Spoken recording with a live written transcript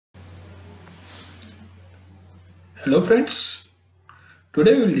Hello friends,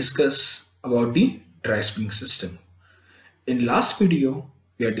 today we will discuss about the dry spinning system. In last video,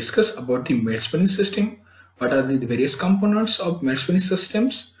 we have discussed about the melt spinning system, what are the various components of melt spinning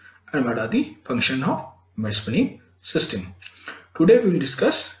systems and what are the function of melt spinning system. Today we will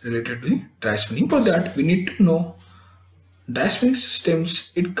discuss related to the dry spinning. For that we need to know dry spinning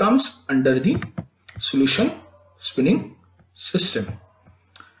systems, it comes under the solution spinning system.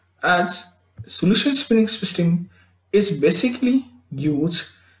 As solution spinning system is basically used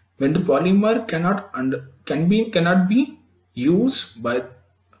when the polymer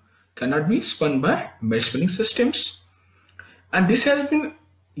cannot be spun by melt spinning systems, and this has been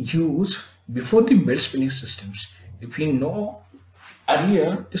used before the melt spinning systems. If you know,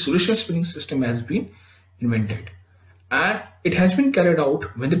 earlier the solution spinning system has been invented and it has been carried out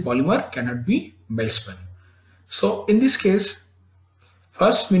when the polymer cannot be melt spun. So in this case,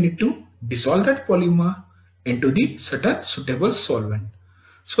 first we need to dissolve that polymer into the certain suitable solvent.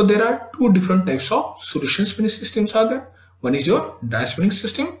 So there are two different types of solution spinning systems are there. One is your dry spinning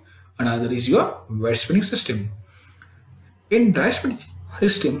system, another is your wet spinning system. In dry spinning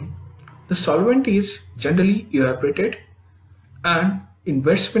system, the solvent is generally evaporated, and in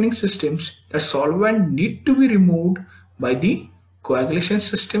wet spinning systems, the solvent need to be removed by the coagulation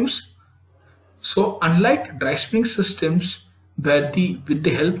systems. So unlike dry spinning systems, where with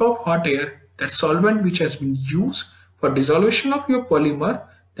the help of hot air, that solvent which has been used for dissolution of your polymer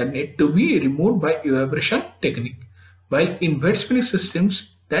that need to be removed by evaporation technique, while in wet spinning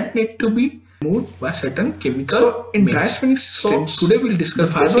systems that need to be removed by certain chemical. So in dry spinning systems, today we'll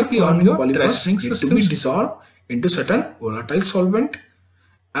discuss basically on your dry spinning system to be dissolved into certain volatile solvent,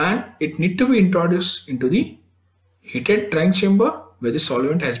 and it need to be introduced into the heated drying chamber where the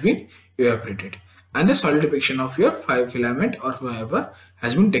solvent has been evaporated, and the solidification of your filament or whatever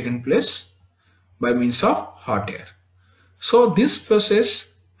has been taken place by means of hot air. So this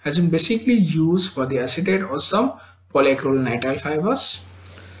process has been basically used for the acetate or some polyacrylonitrile fibers.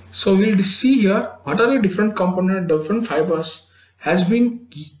 So we'll see here what are the different component, different fibers has been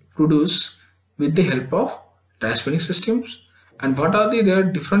produced with the help of dry spinning systems, and what are their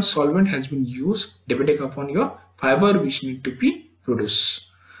different solvent has been used depending upon your fiber which need to be produced.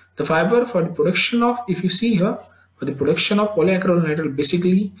 The fiber for the production of, if you see here, for the production of polyacrylonitrile,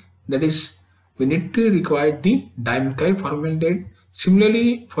 basically that is we need to require the dimethyl formaldehyde.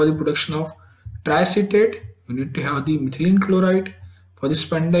 Similarly, for the production of triacetate, we need to have the methylene chloride. For the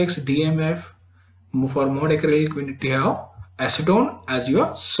spandex, DMF. For modacrylic, we need to have acetone as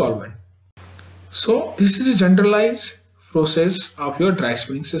your solvent. So this is a generalized process of your dry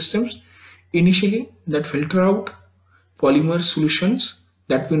spinning systems. Initially, that filter out polymer solutions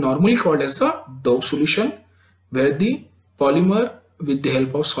that we normally call as the dope solution, where the polymer with the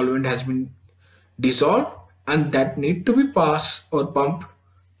help of solvent has been dissolved, and that need to be passed or pumped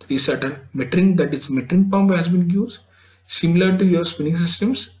through certain metering, that is metering pump has been used. Similar to your spinning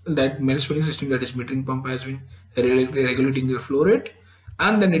systems, that melt spinning system, that is metering pump has been regulating your flow rate,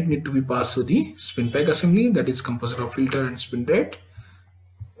 and then it need to be passed through the spin pack assembly that is composed of filter and spin rate,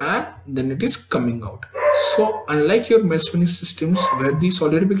 and then it is coming out. So unlike your melt spinning systems where the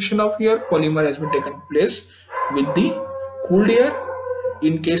solidification of your polymer has been taken place with the cooled air,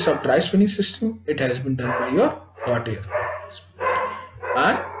 in case of dry spinning system it has been done by your hot air,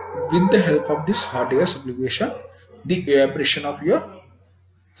 and with the help of this hot air sublimation the evaporation of your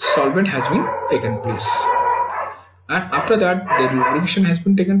solvent has been taken place, and after that the lubrication has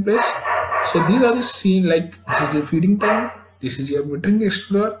been taken place. So these are the scene, like this is the feeding time, this is your metering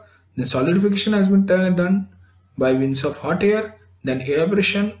extruder, then solidification has been done by means of hot air, then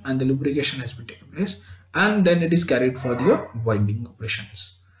evaporation and the lubrication has been taken place, and then it is carried for the winding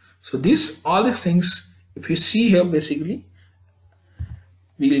operations. So these all the things, if you see here, basically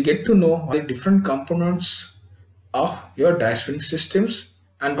we will get to know the different components of your dry spinning systems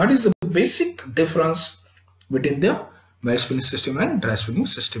and what is the basic difference between the melt spinning system and dry spinning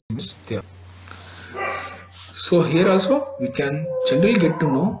system is there. So here also we can generally get to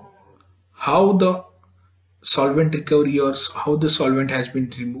know how the solvent recovery or how the solvent has been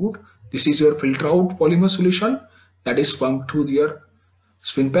removed. This is your filter out polymer solution that is pumped through your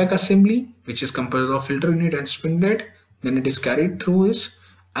spin pack assembly, which is composed of filter unit and spin rate. Then it is carried through this,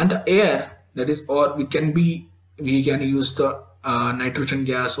 and the air, that is, or we can use the nitrogen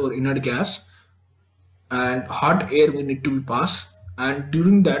gas or inert gas, and hot air we need to be passed, and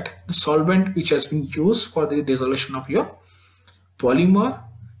during that the solvent which has been used for the dissolution of your polymer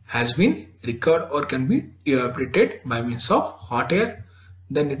has been recovered or can be evaporated by means of hot air.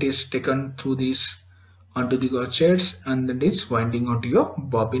 Then it is taken through this onto the gauchets, and then it's winding onto your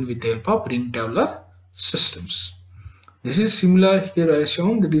bobbin with the help of ring tubular systems. This is similar here as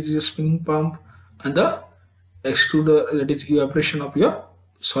shown, that is a spinning pump and the extruder, that is evaporation of your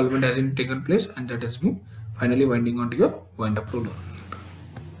solvent has been taken place and that has been finally winding onto your wind up roller.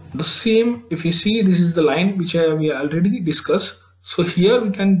 The same, if you see, this is the line which we already discussed. So here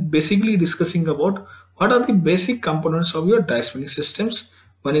we can basically discussing about what are the basic components of your dry spinning systems.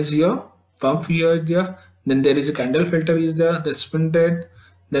 One is your pump here, then there is a candle filter is there, the spin rate,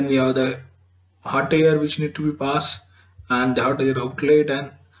 then we have the hot air which need to be passed and the hot air outlet,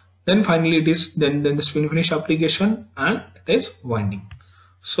 and then finally it is then the spin finish application and it is winding.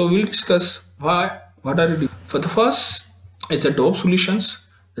 So we'll discuss what are the for the first is the dope solutions.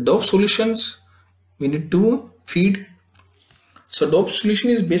 The dope solutions we need to feed. So dope solution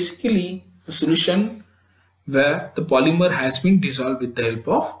is basically the solution where the polymer has been dissolved with the help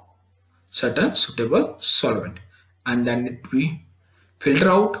of certain suitable solvent, and then it will filter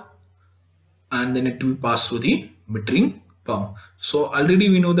out and then it will pass through the metering pump. So already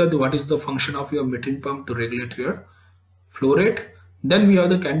we know that what is the function of your metering pump to regulate your flow rate. Then we have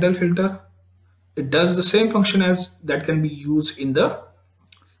the candle filter. It does the same function as that can be used in the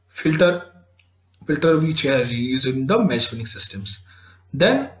filter which is used in the mesh spinning systems.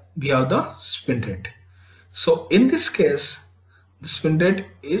 Then we have the spin rate. So in this case, the spin rate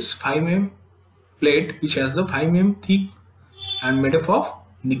is 5 mm plate which has the 5 mm thick and made up of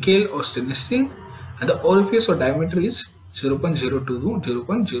nickel or stainless steel, and the orifice or diameter is 0.02 to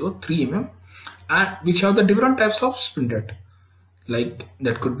 0.03 mm, and which have the different types of spin rate, like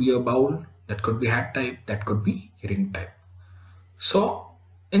that could be a bowl, that could be hat type, that could be ring type. So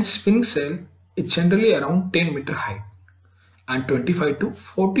in spinning cell, it's generally around 10 meter height and 25 to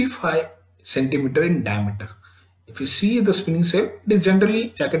 45 centimeter in diameter. If you see the spinning cell, it is generally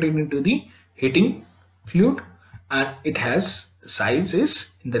jacketed into the heating fluid and it has size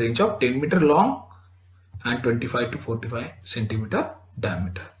is in the range of 10 meter long and 25 to 45 centimeter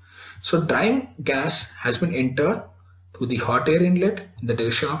diameter. So drying gas has been entered through the hot air inlet in the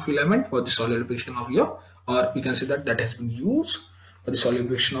direction of filament for the solidification of your, or we can say that has been used for the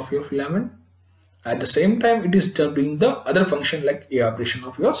solidification of your filament. At the same time, it is doing the other function like evaporation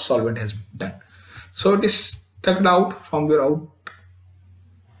of your solvent has been done. So it is sucked out from your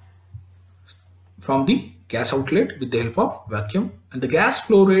from the gas outlet with the help of vacuum, and the gas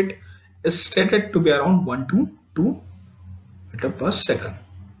flow rate is stated to be around 1 to 2 meter per second.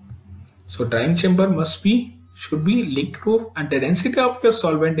 So drying chamber should be leak proof, and the density of your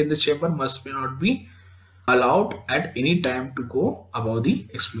solvent in the chamber must not be allowed at any time to go above the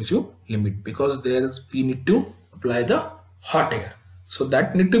explosive limit, because there we need to apply the hot air. So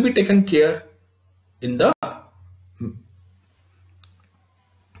that need to be taken care in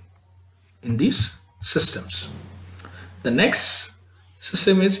these systems. The next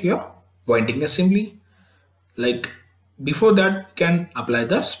system is your winding assembly. Like before that, we can apply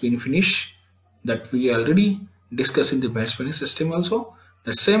the spin finish that we already discussed in the mesh spinning system also.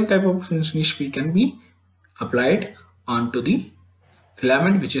 The same type of finish we can be applied onto the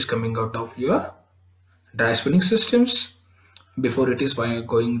filament which is coming out of your dry spinning systems before it is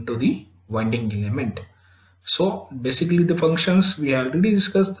going to the winding element. So basically the functions we already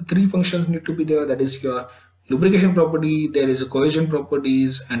discussed, the three functions need to be there, that is your lubrication property, there is a cohesion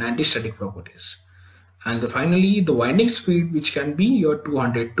properties and anti-static properties, and finally the winding speed which can be your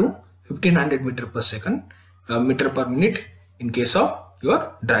 200 to 1500 meter per minute in case of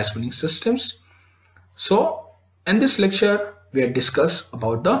your dry spinning systems. So in this lecture we have discussed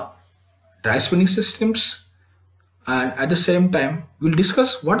about the dry spinning systems, and at the same time we'll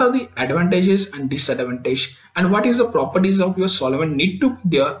discuss what are the advantages and disadvantages and what is the properties of your solvent need to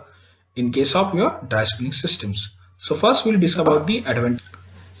be there in case of your dry spinning systems. So first we'll discuss about the advantage.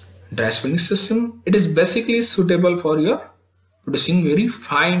 Dry spinning system, it is basically suitable for your producing very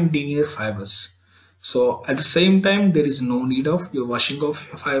fine linear fibers. So at the same time there is no need of your washing of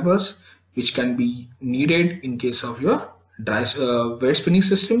your fibers, which can be needed in case of your dry wet spinning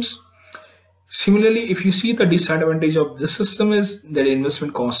systems. Similarly, if you see the disadvantage of this system is that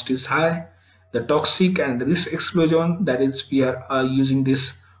investment cost is high, the toxic and risk explosion, that is we are using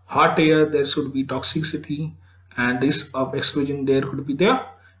this hot air, there should be toxicity and risk of explosion there could be there.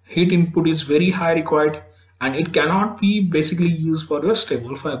 Heat input is very high required and it cannot be basically used for your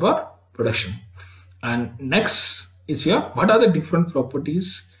stable fiber production. And next is here, what are the different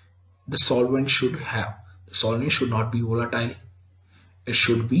properties the solvent should have? The solvent should not be volatile. It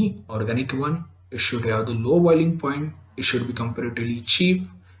should be organic one. It should have the low boiling point. It should be comparatively cheap.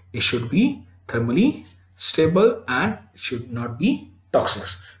 It should be thermally stable and should not be toxic.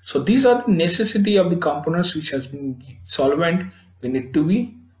 So these are the necessity of the components which has been solvent we need to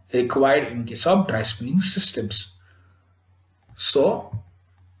be required in case of dry spinning systems. So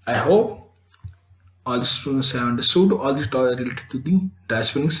I hope all the students have understood all the topic related to the die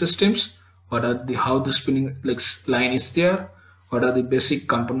spinning systems. What are the how the spinning line is there? What are the basic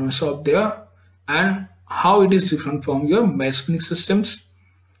components of there? And how it is different from your melt spinning systems.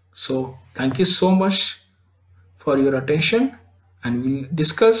 So thank you so much for your attention, and we'll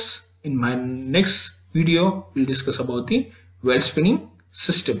discuss in my next video. We'll discuss about the weld spinning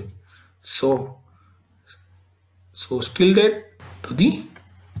system. So still that to the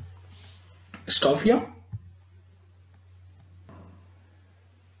stop here.